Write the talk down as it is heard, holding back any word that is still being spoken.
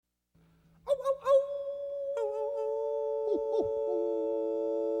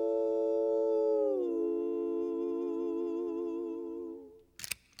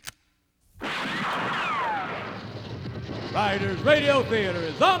Riders Radio Theater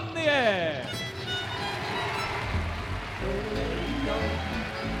is on the air. Radio,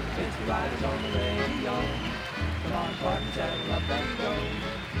 it's the Riders on the radio. Come on, partner, saddle up and go.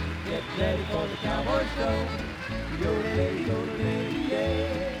 Get ready for the cowboy show. Yodelay,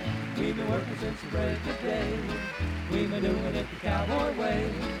 yeah. We've been working since the break of day. We've been doing it the cowboy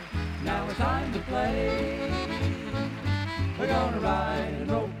way. Now it's time to play. We're gonna ride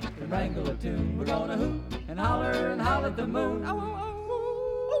and rope and wrangle a tune. We're gonna hoot and holler at the moon.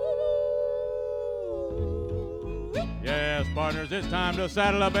 Yes, partners, it's time to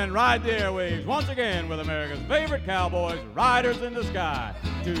saddle up and ride the airwaves once again with America's favorite cowboys, Riders in the Sky.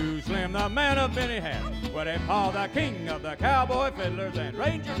 Too Slim, the man of many hats, Woody Paul, the king of the cowboy fiddlers, and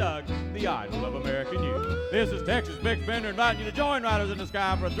Ranger Doug, the idol of American youth. This is Texas Big Spender inviting you to join Riders in the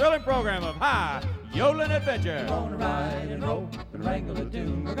Sky for a thrilling program of high yodeling adventure. We're gonna ride and rope and wrangle a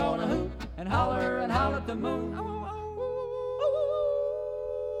tune. We're gonna hoot and holler at the moon.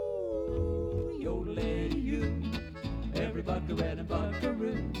 Yodelay-you, every buckaroo and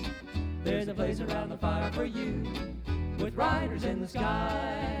buckaroo. There's a place around the fire for you, with riders in the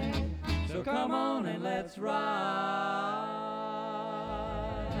sky. So come on and let's ride.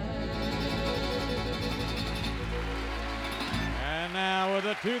 And now with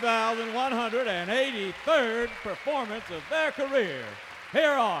the 2,183rd performance of their career,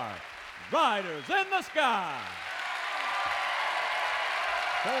 here are Riders in the Sky.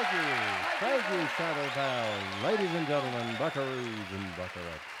 Thank you, Saddle Pals, ladies and gentlemen, buckaroos and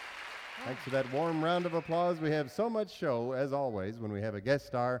buckarettes. Thanks for that warm round of applause. We have so much show, as always, when we have a guest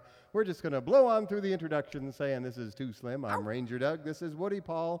star. We're just going to blow on through the introduction saying this is Too Slim, I'm Ranger Doug, this is Woody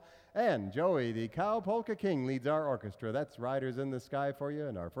Paul, and Joey, the Cow Polka King, leads our orchestra. That's Riders in the Sky for you,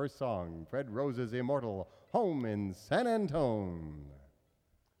 and our first song, Fred Rose's immortal Home in San Antone.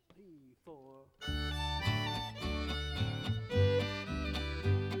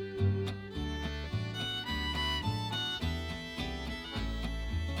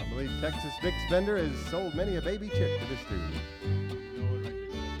 I believe Texas Big Spender has sold many a baby chick to this tune.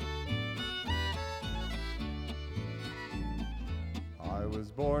 I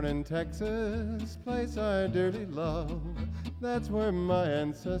was born in Texas, place I dearly love. That's where my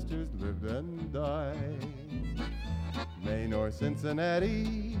ancestors lived and died. Maine or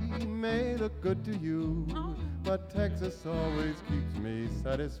Cincinnati may look good to you, but Texas always keeps me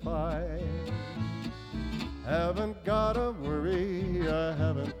satisfied. Haven't gotta worry, I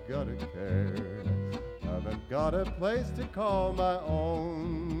haven't gotta care. Haven't got a place to call my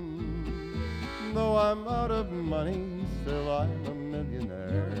own. Though I'm out of money, still I'm a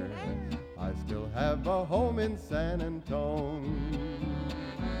millionaire. I still have a home in San Antone,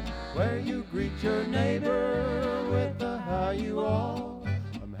 where you greet your neighbor with a how you all.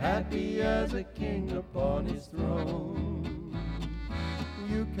 I'm happy as a king upon his throne.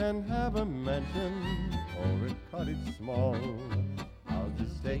 You can have a mansion or a cottage small. I'll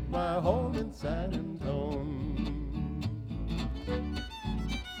just take my home in San Antone.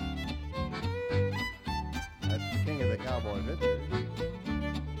 That's the king of the cowboy fiddler.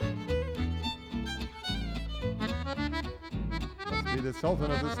 Must be the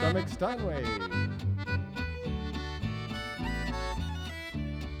sultan of the stomach, Steinway.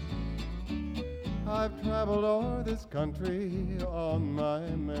 I've traveled o'er this country on my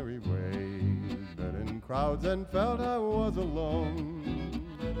merry way. Been in crowds and felt I was alone.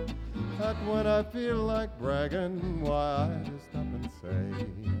 That when I feel like bragging, why I just stop and say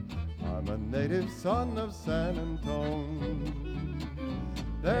I'm a native son of San Antone.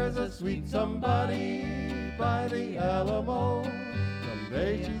 There's a sweet somebody by the Alamo.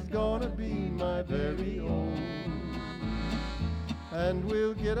 Someday she's gonna be my very own. And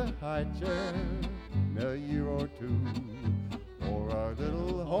we'll get a high chair in a year or two for our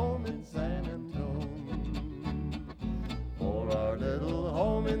little home in San Antone. For our little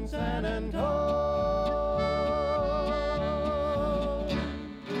home in San Antone.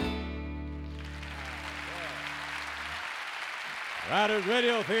 Riders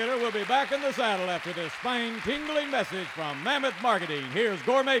Radio Theater will be back in the saddle after this spine-tingling message from Mammoth Marketing. Here's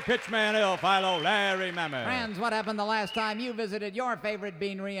gourmet pitchman El Philo Larry Mammoth. Friends, what happened the last time you visited your favorite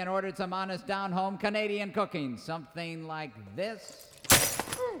beanery and ordered some honest down-home Canadian cooking? Something like this?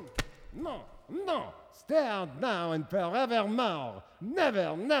 No, no, stay out now and forevermore.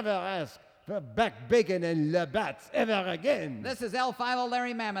 Never, never ask for back bacon and Labatt's ever again. This is El Philo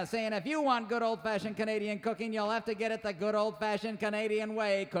Larry Mammoth saying if you want good old-fashioned Canadian cooking, you'll have to get it the good old-fashioned Canadian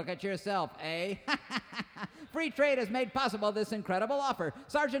way. Cook it yourself, eh? Free trade has made possible this incredible offer.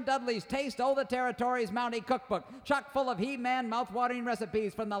 Sergeant Dudley's Taste O' the Territories Mountie Cookbook, chock full of He-Man mouth-watering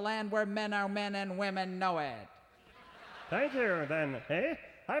recipes from the land where men are men and women know it. Thank you, then, eh?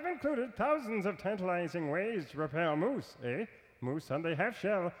 I've included thousands of tantalizing ways to prepare mousse, eh? Mousse Sunday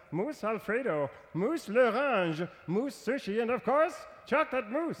half-shell, mousse Alfredo, mousse l'orange, mousse sushi, and of course,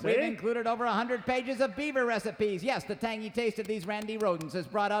 chocolate mousse, We've eh? included over 100 pages of beaver recipes. Yes, the tangy taste of these randy rodents is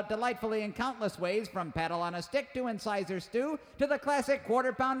brought out delightfully in countless ways, from paddle on a stick to incisor stew to the classic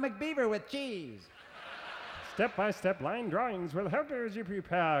quarter-pound McBeaver with cheese. Step-by-step line drawings will help you as you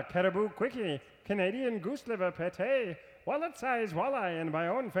prepare caribou quickie, Canadian goose liver pate, wallet-sized walleye, and my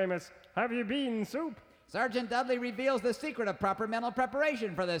own famous have you been soup. Sergeant Dudley reveals the secret of proper mental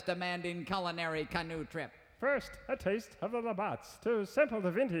preparation for this demanding culinary canoe trip. First, a taste of the Labatt's to sample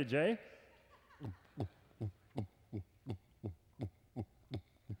the vintage, eh?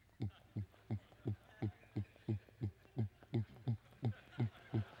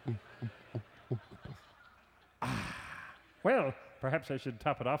 Well, perhaps I should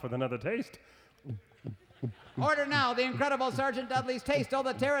top it off with another taste. Order now the incredible Sergeant Dudley's Taste O'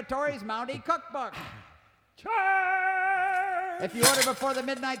 the Territories Mountie Cookbook. Charge! If you order before the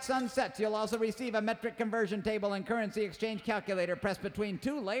midnight sun sets, you'll also receive a metric conversion table and currency exchange calculator pressed between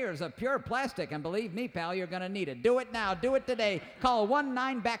 2 layers of pure plastic. And believe me, pal, you're going to need it. Do it now. Do it today. Call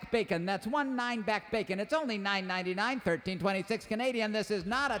 1-9-BACK-BACON. That's 1-9-BACK-BACON. It's only $9.99, $13.26 Canadian. This is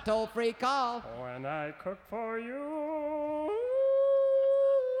not a toll-free call. When I cook for you.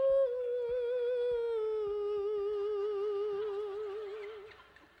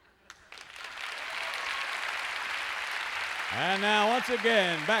 And now, once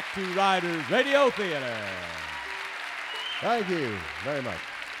again, back to Riders Radio Theater. Thank you very much.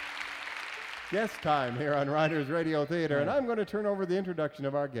 Guest time here on Riders Radio Theater, and I'm going to turn over the introduction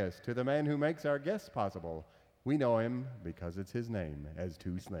of our guest to the man who makes our guests possible. We know him because it's his name, as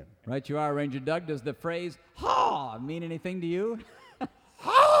Too Slim. Right you are, Ranger Doug. Does the phrase, "haw," mean anything to you?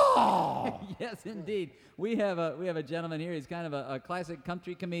 Oh! Yes, indeed. We have a gentleman here. He's kind of a classic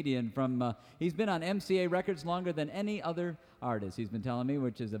country comedian from, he's been on MCA Records longer than any other artist, he's been telling me,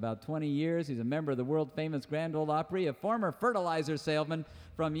 which is about 20 years. He's a member of the world-famous Grand Ole Opry, a former fertilizer salesman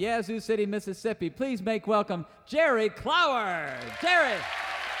from Yazoo City, Mississippi. Please make welcome Jerry Clower. Jerry!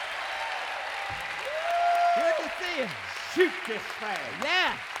 Good to see you. Shoot this fag.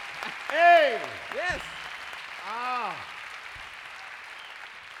 Yeah. Hey! Yes. Ah.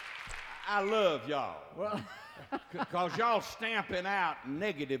 I love y'all. Well, Because y'all stamping out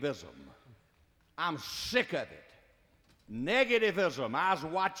negativism. I'm sick of it. Negativism. I was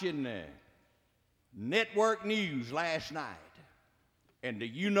watching network news last night. And do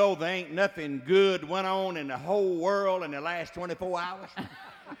you know there ain't nothing good went on in the whole world in the last 24 hours?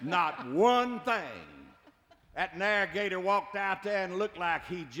 Not one thing. That navigator walked out there and looked like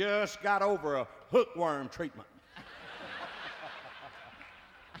he just got over a hookworm treatment.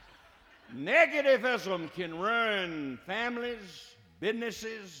 Negativism can ruin families,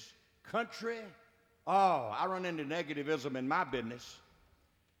 businesses, country. Oh, I run into negativism in my business.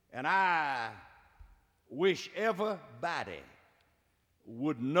 And I wish everybody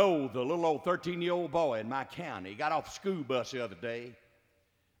would know the little old 13-year-old boy in my county. He got off the school bus the other day,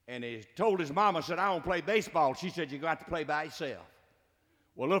 and he told his mama, said, "I don't play baseball." She said, "You're going to have to play by yourself."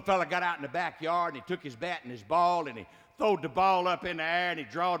 Well, little fella got out in the backyard, and he took his bat and his ball, and he throwed the ball up in the air, and he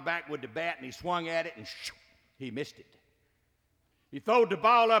drawed back with the bat, and he swung at it, and shoo, he missed it. He throwed the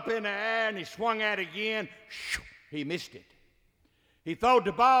ball up in the air, and he swung at it again. Shoo, he missed it. He throwed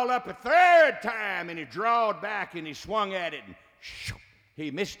the ball up a third time, and he drawed back, and he swung at it, and shoo,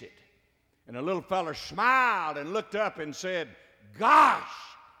 he missed it. And the little fella smiled and looked up and said, "Gosh,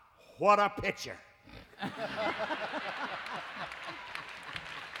 what a pitcher."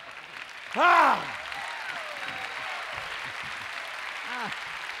 Ah!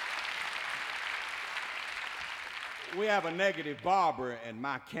 We have a negative barber in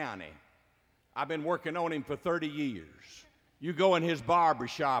my county. I've been working on him for 30 years. You go in his barber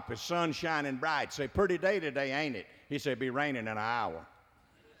shop, his sun's shining bright. Say, "Pretty day today, ain't it?" He said, "Be raining in an hour."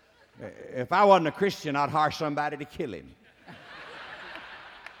 If I wasn't a Christian, I'd hire somebody to kill him.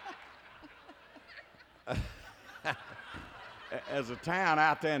 There's a town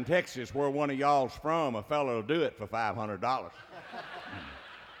out there in Texas where one of y'all's from, a fellow will do it for $500.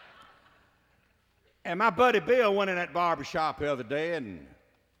 And my buddy Bill went in that barber shop the other day, and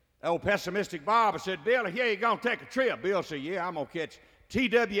the old pessimistic barber said, "Bill, yeah, you gonna take a trip?" Bill said, "Yeah, I'm gonna catch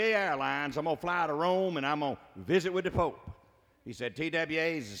TWA Airlines. I'm gonna fly to Rome, and I'm gonna visit with the Pope." He said,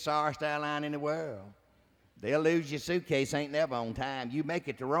 "TWA is the sorriest airline in the world. They'll lose your suitcase, ain't never on time. You make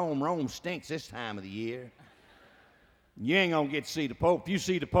it to Rome, Rome stinks this time of the year. You ain't gonna get to see the Pope. If you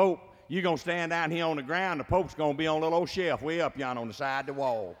see the Pope, you're gonna stand down here on the ground. The Pope's gonna be on a little old shelf way up yonder on the side of the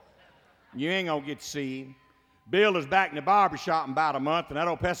wall. You ain't gonna get to see him. Bill was back in the barber shop in about a month, and that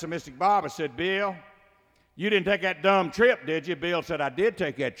old pessimistic barber said, Bill, you didn't take that dumb trip, did you? Bill said, I did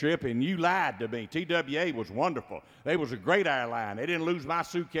take that trip, and you lied to me. TWA was wonderful. They was a great airline. They didn't lose my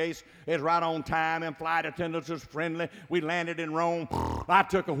suitcase. It was right on time, and flight attendants was friendly. We landed in Rome. I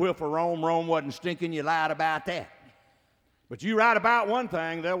took a whiff of Rome. Rome wasn't stinking. You lied about that. But you right about one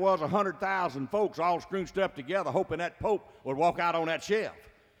thing. There was 100,000 folks all scrooched up together hoping that Pope would walk out on that shelf.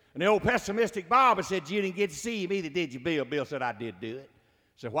 And the old pessimistic barber said, you didn't get to see him either, did you, Bill? Bill said, I did do it.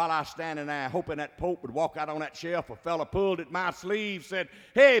 So while I was standing there hoping that Pope would walk out on that shelf, a fella pulled at my sleeve, said,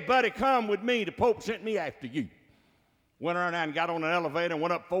 hey, buddy, come with me. The Pope sent me after you. Went around there and got on an elevator and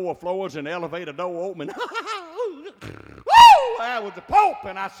went up 4 floors, and the elevator door opened. Woo! That was the Pope.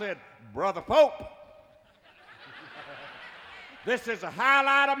 And I said, Brother Pope, this is a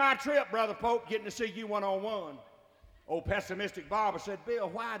highlight of my trip, Brother Pope, getting to see you one-on-one. Old pessimistic barber said, Bill,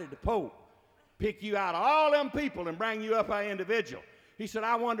 why did the Pope pick you out of all them people and bring you up an individual? He said,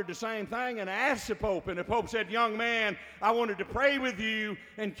 I wondered the same thing, and I asked the Pope, and the Pope said, young man, I wanted to pray with you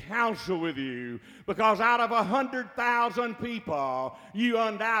and counsel with you, because out of 100,000 people, you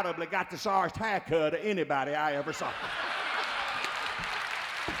undoubtedly got the sorriest haircut of anybody I ever saw.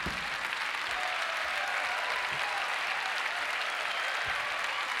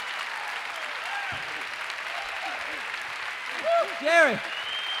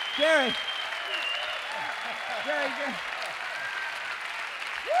 Jerry.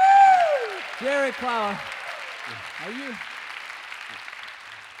 Woo! Jerry Clower,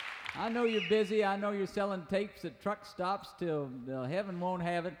 I know you're busy. I know you're selling tapes at truck stops till heaven won't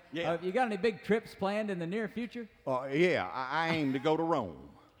have it. Yeah. You got any big trips planned in the near future? Yeah, I aim to go to Rome.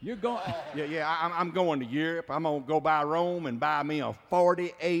 You're going. I'm going to Europe. I'm going to go by Rome and buy me a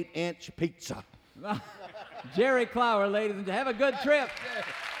 48-inch pizza. Jerry Clower, ladies and gentlemen. Have a good trip.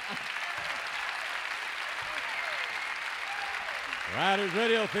 Riders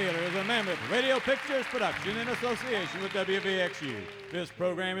Radio Theater is a Mammoth Radio Pictures production in association with WVXU. This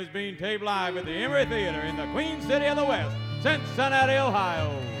program is being taped live at the Emory Theater in the Queen City of the West, Cincinnati, Ohio.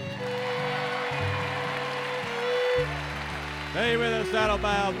 Stay with us, Saddle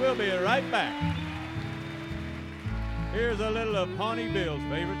Pals. We'll be right back. Here's a little of Pawnee Bill's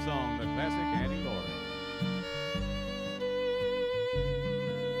favorite song, the classic Annie Laurie.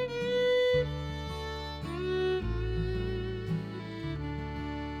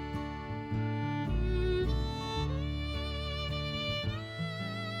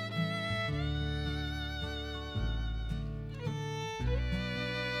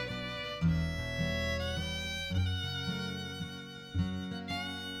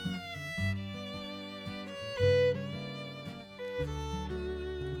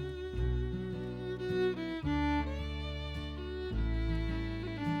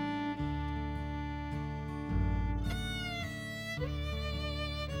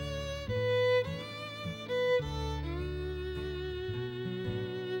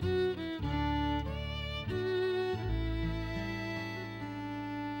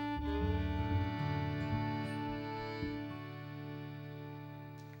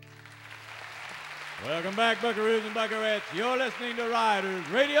 Welcome back, Buckaroos and Buckarettes. You're listening to Riders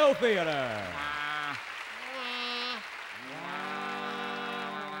Radio Theater.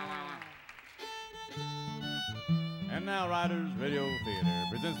 And now Riders Radio Theater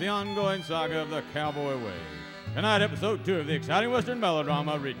presents the ongoing saga of the Cowboy Way. Tonight, episode 2 of the exciting Western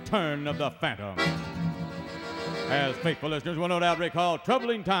melodrama, Return of the Phantom. As faithful listeners will no doubt recall,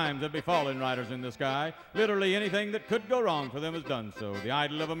 troubling times have befallen riders in the sky. Literally anything that could go wrong for them has done so. The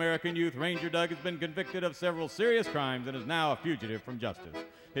idol of American youth, Ranger Doug, has been convicted of several serious crimes and is now a fugitive from justice.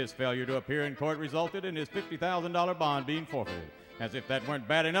 His failure to appear in court resulted in his $50,000 bond being forfeited. As if that weren't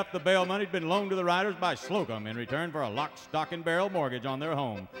bad enough, the bail money had been loaned to the riders by Slocum in return for a lock, stock, and barrel mortgage on their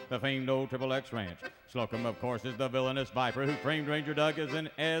home, the famed old XXX Ranch. Slocum, of course, is the villainous viper who framed Ranger Doug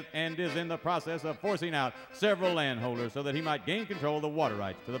and is in the process of forcing out several landholders so that he might gain control of the water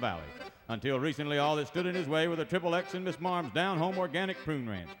rights to the valley. Until recently, all that stood in his way were the XXX and Miss Marm's down-home organic prune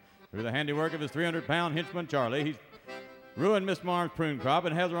ranch. Through the handiwork of his 300-pound henchman, Charlie, he's ruined Miss Marm's prune crop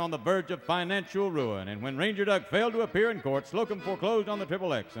and has her on the verge of financial ruin. And when Ranger Doug failed to appear in court, Slocum foreclosed on the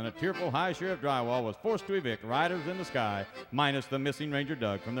XXX, and a tearful high sheriff Drywall was forced to evict riders in the sky, minus the missing Ranger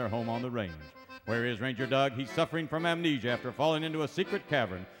Doug, from their home on the range. Where is Ranger Doug? He's suffering from amnesia after falling into a secret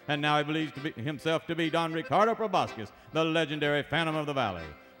cavern, and now he believes himself to be Don Ricardo Proboscis, the legendary Phantom of the Valley.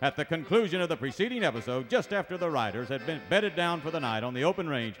 At the conclusion of the preceding episode, just after the riders had been bedded down for the night on the open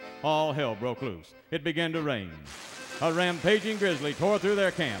range, all hell broke loose. It began to rain. a rampaging grizzly tore through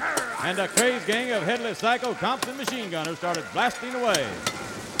their camp, and a crazed gang of headless Psycho Thompson machine gunners started blasting away.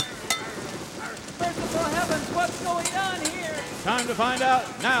 Merciful heavens, what's going on here? Time to find out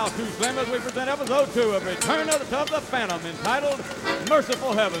now, Two Slim, as we present episode 2 of Return of the Phantom, entitled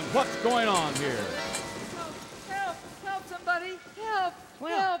Merciful Heavens, What's Going On Here? Help! Help somebody! Help!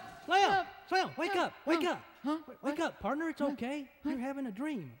 Slim, Help! Slim, Help! Slim, wake up, wake up. Huh? Wake up, partner, it's okay. You're having a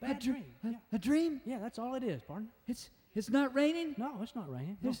dream, a bad dream. Yeah. A dream? Yeah, that's all it is, partner. It's not raining? No, it's not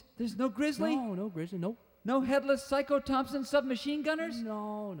raining. There's no grizzly? No grizzly, nope. No headless Psycho Thompson submachine gunners?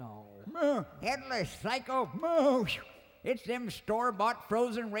 No. Headless Psycho, moo. It's them store-bought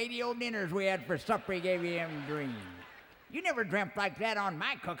frozen radio dinners we had for supper gave you them dreams. You never dreamt like that on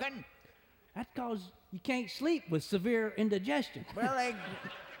my cooking. That's because you can't sleep with severe indigestion. Well,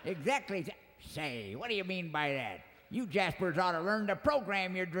 exactly. Say, what do you mean by that? You Jaspers ought to learn to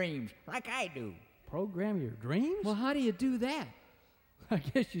program your dreams, like I do. Program your dreams? Well, how do you do that? I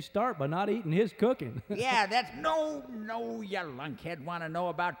guess you start by not eating his cooking. Yeah, that's no, you lunkhead want to know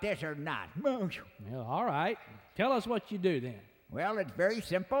about this or not. Well, all right. Tell us what you do then. Well, it's very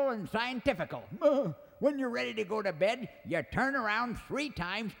simple and scientifical. When you're ready to go to bed, you turn around 3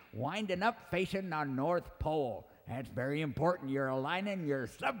 times, winding up facing the North Pole. That's very important. You're aligning your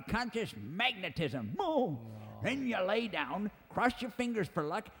subconscious magnetism. Then you lay down, cross your fingers for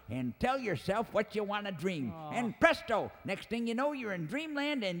luck, and tell yourself what you want to dream. And presto, next thing you know, you're in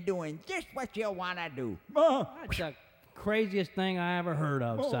dreamland and doing just what you want to do. That's the craziest thing I ever heard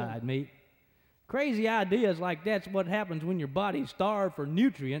of, Side Meat. Crazy ideas like that's what happens when your body's starved for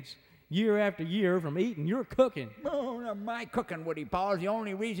nutrients year after year from eating your cooking. Now my cooking, Woody Paul, is the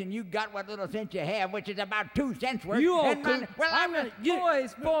only reason you got what little sense you have, which is about 2 cents worth. You all and cook.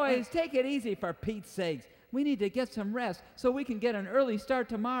 Boys, take it easy for Pete's sakes. We need to get some rest so we can get an early start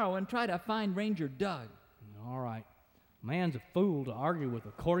tomorrow and try to find Ranger Doug. All right. Man's a fool to argue with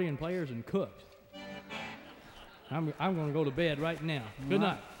accordion players and cooks. I'm going to go to bed right now. Good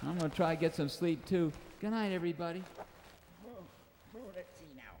night. I'm going to try to get some sleep, too. Good night, everybody. Let's see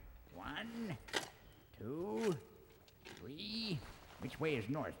now. 1, 2, 3. Which way is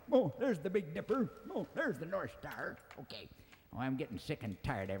north? Oh, there's the Big Dipper. Oh, there's the North Star. Okay. Oh, I'm getting sick and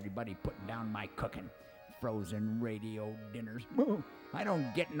tired of everybody putting down my cooking. Frozen radio dinners. Oh, I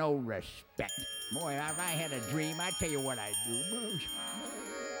don't get no respect. Boy, if I had a dream, I tell you what I'd do.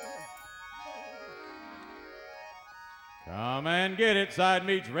 Come and get it, Side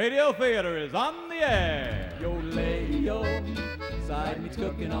Meat's Radio Theater is on the air. Yo-lay-yo, Side Meat's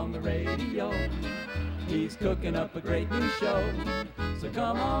cooking on the radio. He's cooking up a great new show. So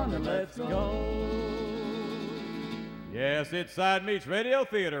come on and let's go. Yes, it's Side Meat's Radio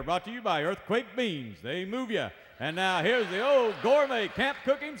Theater, brought to you by Earthquake Beans. They move ya. And now here's the old gourmet camp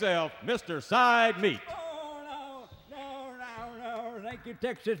cook himself, Mr. Side Meat. No. Thank you,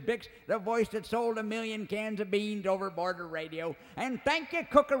 Texas Bix, the voice that sold 1 million cans of beans over border radio. And thank you,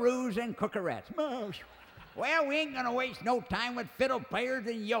 cookaroos and cookerettes. Well, we ain't gonna waste no time with fiddle players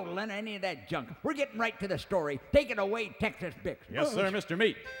and yodeling or any of that junk. We're getting right to the story. Take it away, Texas Bix. Yes, sir, Mr.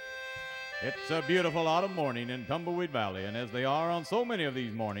 Meat. It's a beautiful autumn morning in Tumbleweed Valley, and as they are on so many of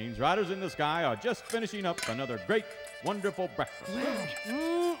these mornings, Riders in the Sky are just finishing up another great, wonderful breakfast.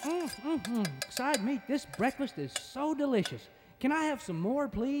 Side Meat, this breakfast is so delicious. Can I have some more,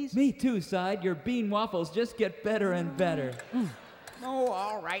 please? Me too, Side. Your bean waffles just get better and better. Oh,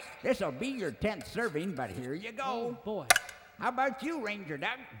 all right. This'll be your 10th serving, but here you go. Oh, boy. How about you, Ranger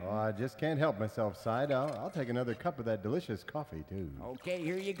Doug? Oh, I just can't help myself, Side. I'll take another cup of that delicious coffee, too. Okay,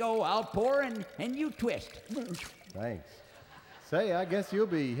 here you go. I'll pour and you twist. Thanks. Say, I guess you'll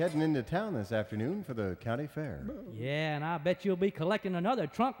be heading into town this afternoon for the county fair. Yeah, and I bet you'll be collecting another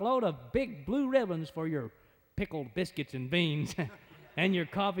trunk load of big blue ribbons for your pickled biscuits and beans. And your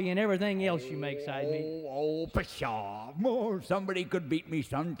coffee and everything else you make, Side Meat. Oh, pshaw. Oh, somebody could beat me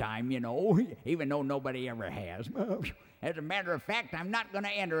sometime, you know, even though nobody ever has. As a matter of fact, I'm not going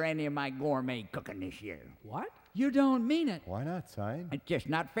to enter any of my gourmet cooking this year. What? You don't mean it. Why not, Side? It's just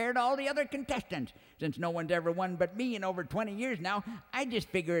not fair to all the other contestants. Since no one's ever won but me in over 20 years now, I just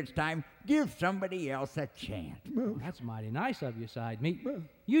figure it's time give somebody else a chance. Well, that's mighty nice of you, Side Meat.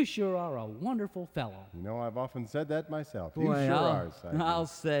 You sure are a wonderful fellow. You know, I've often said that myself. Boy, you sure are, Side. I'll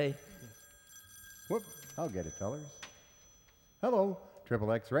say. Whoop, I'll get it, fellers. Hello,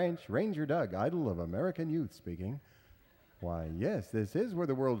 Triple X Ranch, Ranger Doug, idol of American youth speaking. Why, yes, this is where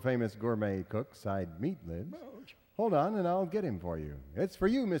the world-famous gourmet cook, Side Meat, lives. Hold on, and I'll get him for you. It's for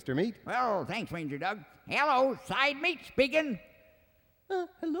you, Mr. Meat. Well, thanks, Ranger Doug. Hello, Side Meat speaking.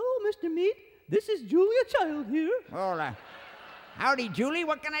 Hello, Mr. Meat. This is Julia Child here. Well, howdy, Julie.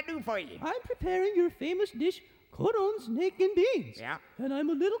 What can I do for you? I'm preparing your famous dish, Corn, snake, and beans. Yeah. And I'm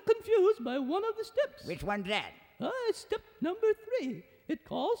a little confused by one of the steps. Which one's that? Step number 3. It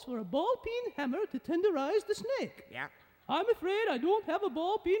calls for a ball-peen hammer to tenderize the snake. Yeah. I'm afraid I don't have a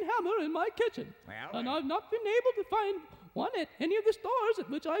ball-peen hammer in my kitchen. Well, And I've not been able to find one at any of the stores at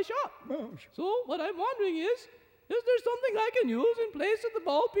which I shop. So what I'm wondering is there something I can use in place of the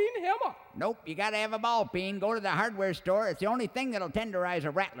ball-peen hammer? Nope, you gotta have a ball peen. Go to the hardware store. It's the only thing that'll tenderize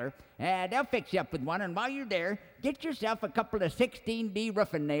a rattler. They'll fix you up with one, and while you're there, get yourself a couple of 16D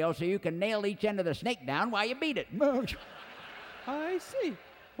roofing nails so you can nail each end of the snake down while you beat it. I see.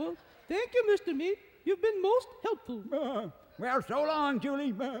 Well, thank you, Mr. Meat. You've been most helpful. Well, so long,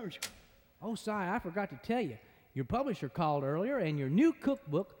 Julie. Oh, Si, I forgot to tell you. Your publisher called earlier, and your new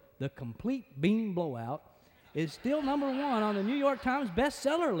cookbook, The Complete Bean Blowout, is still number 1 on the New York Times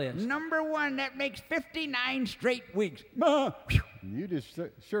bestseller list. Number 1, that makes 59 straight weeks. You just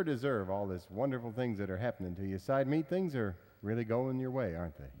sure deserve all this wonderful things that are happening to you. Side meat, things are really going your way,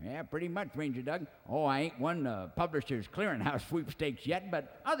 aren't they? Yeah, pretty much, Ranger Doug. Oh, I ain't won the Publishers Clearinghouse sweepstakes yet,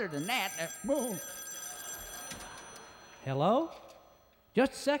 but other than that, Hello?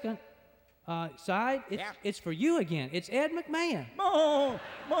 Just a second. Side, Yeah. it's for you again. It's Ed McMahon.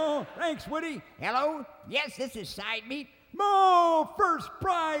 Thanks, Woody. Hello? Yes, this is Side Meat. First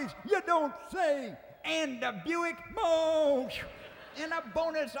prize, you don't say. And a Buick, and a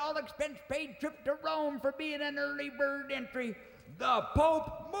bonus all-expense-paid trip to Rome for being an early bird entry. The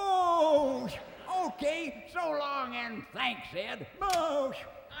Pope, Okay, so long and thanks, Ed.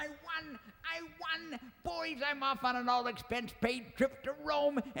 I won. Boys, I'm off on an all-expense-paid trip to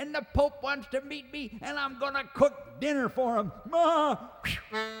Rome, and the Pope wants to meet me, and I'm gonna cook dinner for him.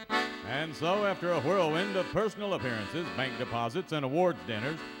 And so, after a whirlwind of personal appearances, bank deposits, and awards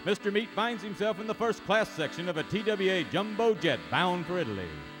dinners, Mr. Meat finds himself in the first-class section of a TWA jumbo jet bound for Italy.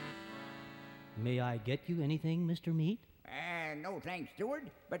 May I get you anything, Mr. Meat? No thanks, Steward,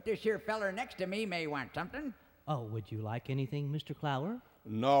 but this here feller next to me may want something. Oh, would you like anything, Mr. Clower?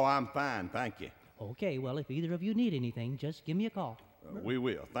 No, I'm fine, thank you. Okay, well, if either of you need anything, just give me a call. We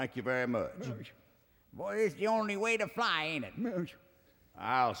will. Thank you very much. Boy, it's the only way to fly, ain't it?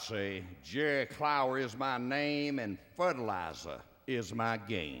 I'll say Jerry Clower is my name and fertilizer is my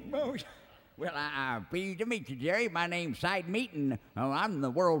game. Well, I'm pleased to meet you, Jerry. My name's Side Meat, and I'm the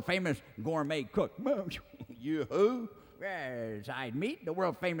world-famous gourmet cook. You who? Side Meat, the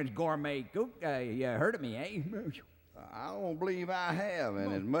world-famous gourmet cook. You heard of me, eh? I don't believe I have,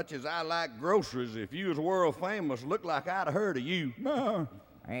 and as much as I like groceries, if you was world famous, looked like I'd have heard of you.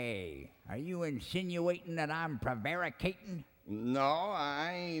 Hey, are you insinuating that I'm prevaricating? No,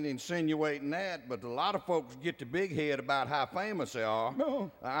 I ain't insinuating that, but a lot of folks get the big head about how famous they are.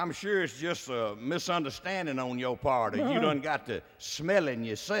 I'm sure it's just a misunderstanding on your part, or you done got to smelling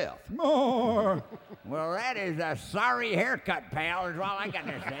yourself. Well, that is a sorry haircut, pal, is all I got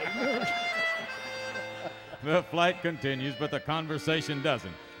to say. The flight continues, but the conversation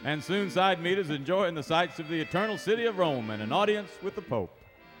doesn't. And soon Side Meat is enjoying the sights of the eternal city of Rome and an audience with the Pope.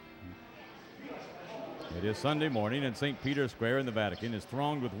 It is Sunday morning, and St. Peter's Square in the Vatican is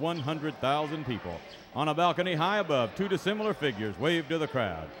thronged with 100,000 people. On a balcony high above, 2 dissimilar figures wave to the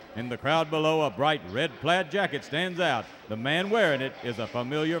crowd. In the crowd below, a bright red plaid jacket stands out. The man wearing it is a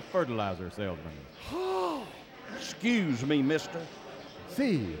familiar fertilizer salesman. Excuse me, mister.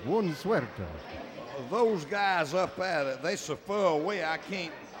 Si, buon suerto. Those guys up there, they so far away I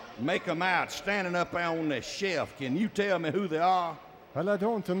can't make them out standing up there on the shelf. Can you tell me who they are? Well, I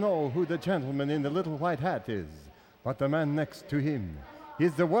don't know who the gentleman in the little white hat is, but the man next to him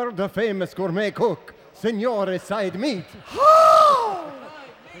is the world-famous gourmet cook, Signore Side Meat.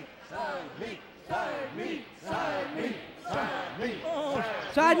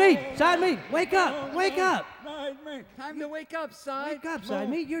 Side Meat, wake up, wake up. Time to wake up, Side. Wake up, Side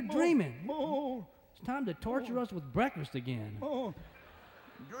Meat, you're dreaming. It's time to torture us with breakfast again.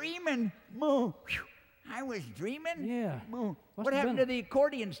 Dreaming? I was dreaming? Yeah. What happened to the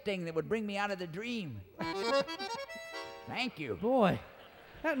accordion sting that would bring me out of the dream? Thank you. Boy,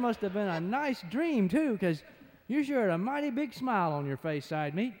 that must have been a nice dream, too, because you sure had a mighty big smile on your face,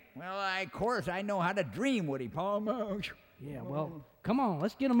 Side Meat. Well, of course, I know how to dream, Woody Palm. Yeah, well, come on,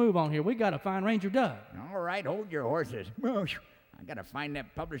 let's get a move on here. We got to find Ranger Doug. All right, hold your horses. I got to find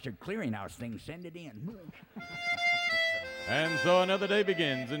that Publisher Clearinghouse thing. Send it in. And so another day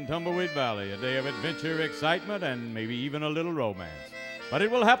begins in Tumbleweed Valley, a day of adventure, excitement, and maybe even a little romance. But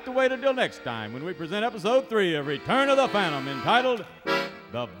it will have to wait until next time when we present episode 3 of Return of the Phantom, entitled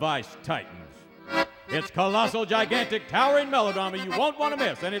The Vice Titans. It's colossal, gigantic, towering melodrama you won't want to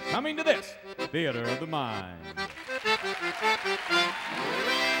miss, and it's coming to this Theater of the Mind.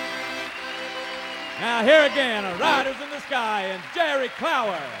 Now here again are Riders in the Sky and Jerry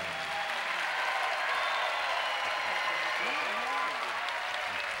Clower.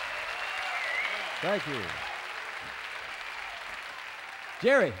 Thank you.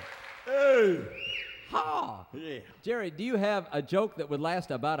 Jerry. Hey. Ha! Yeah. Jerry, do you have a joke that would last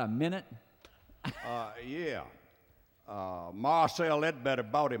about a minute? Yeah. Marcel Ledbetter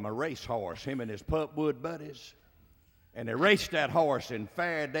bought him a racehorse, him and his pulpwood buddies. And they raced that horse in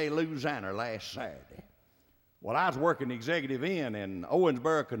Faraday, Louisiana last Saturday. Well, I was working the Executive Inn in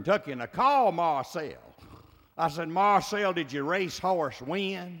Owensboro, Kentucky, and I called Marcel. I said, Marcel, did your racehorse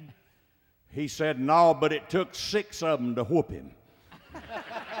win? He said, no, but it took 6 of them to whoop him.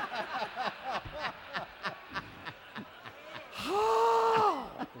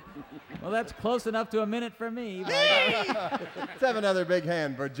 Well, that's close enough to a minute for me. Let's have another big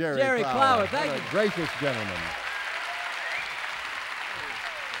hand for Jerry Clower. Thank What you. a gracious gentleman.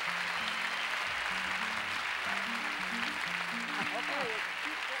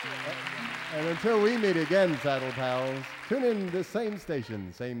 And until we meet again, Saddle Pals, tune in to same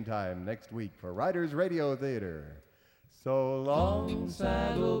station, same time next week for Riders Radio Theater. So long,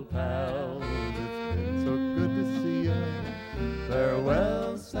 Saddle Pals, it's been so good to see you.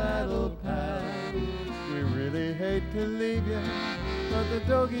 Farewell, Saddle Pals, we really hate to leave you, but the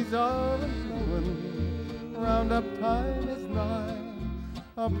doggies are a-blowin'. Roundup time is nigh,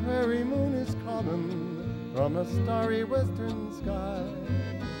 a prairie moon is calling from a starry western sky.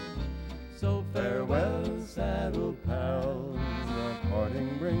 So farewell, Saddle Pals, our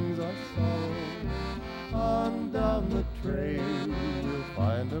parting brings us sorrow. On down the trail, you'll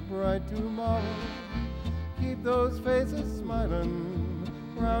find a bright tomorrow. Keep those faces smiling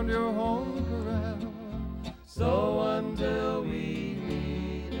round your home corral. So until we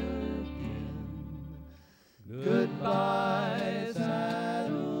meet again, goodbye,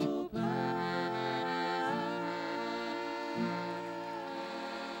 Saddle Pals.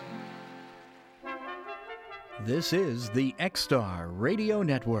 This is the X-Star Radio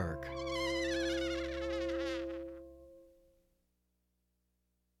Network.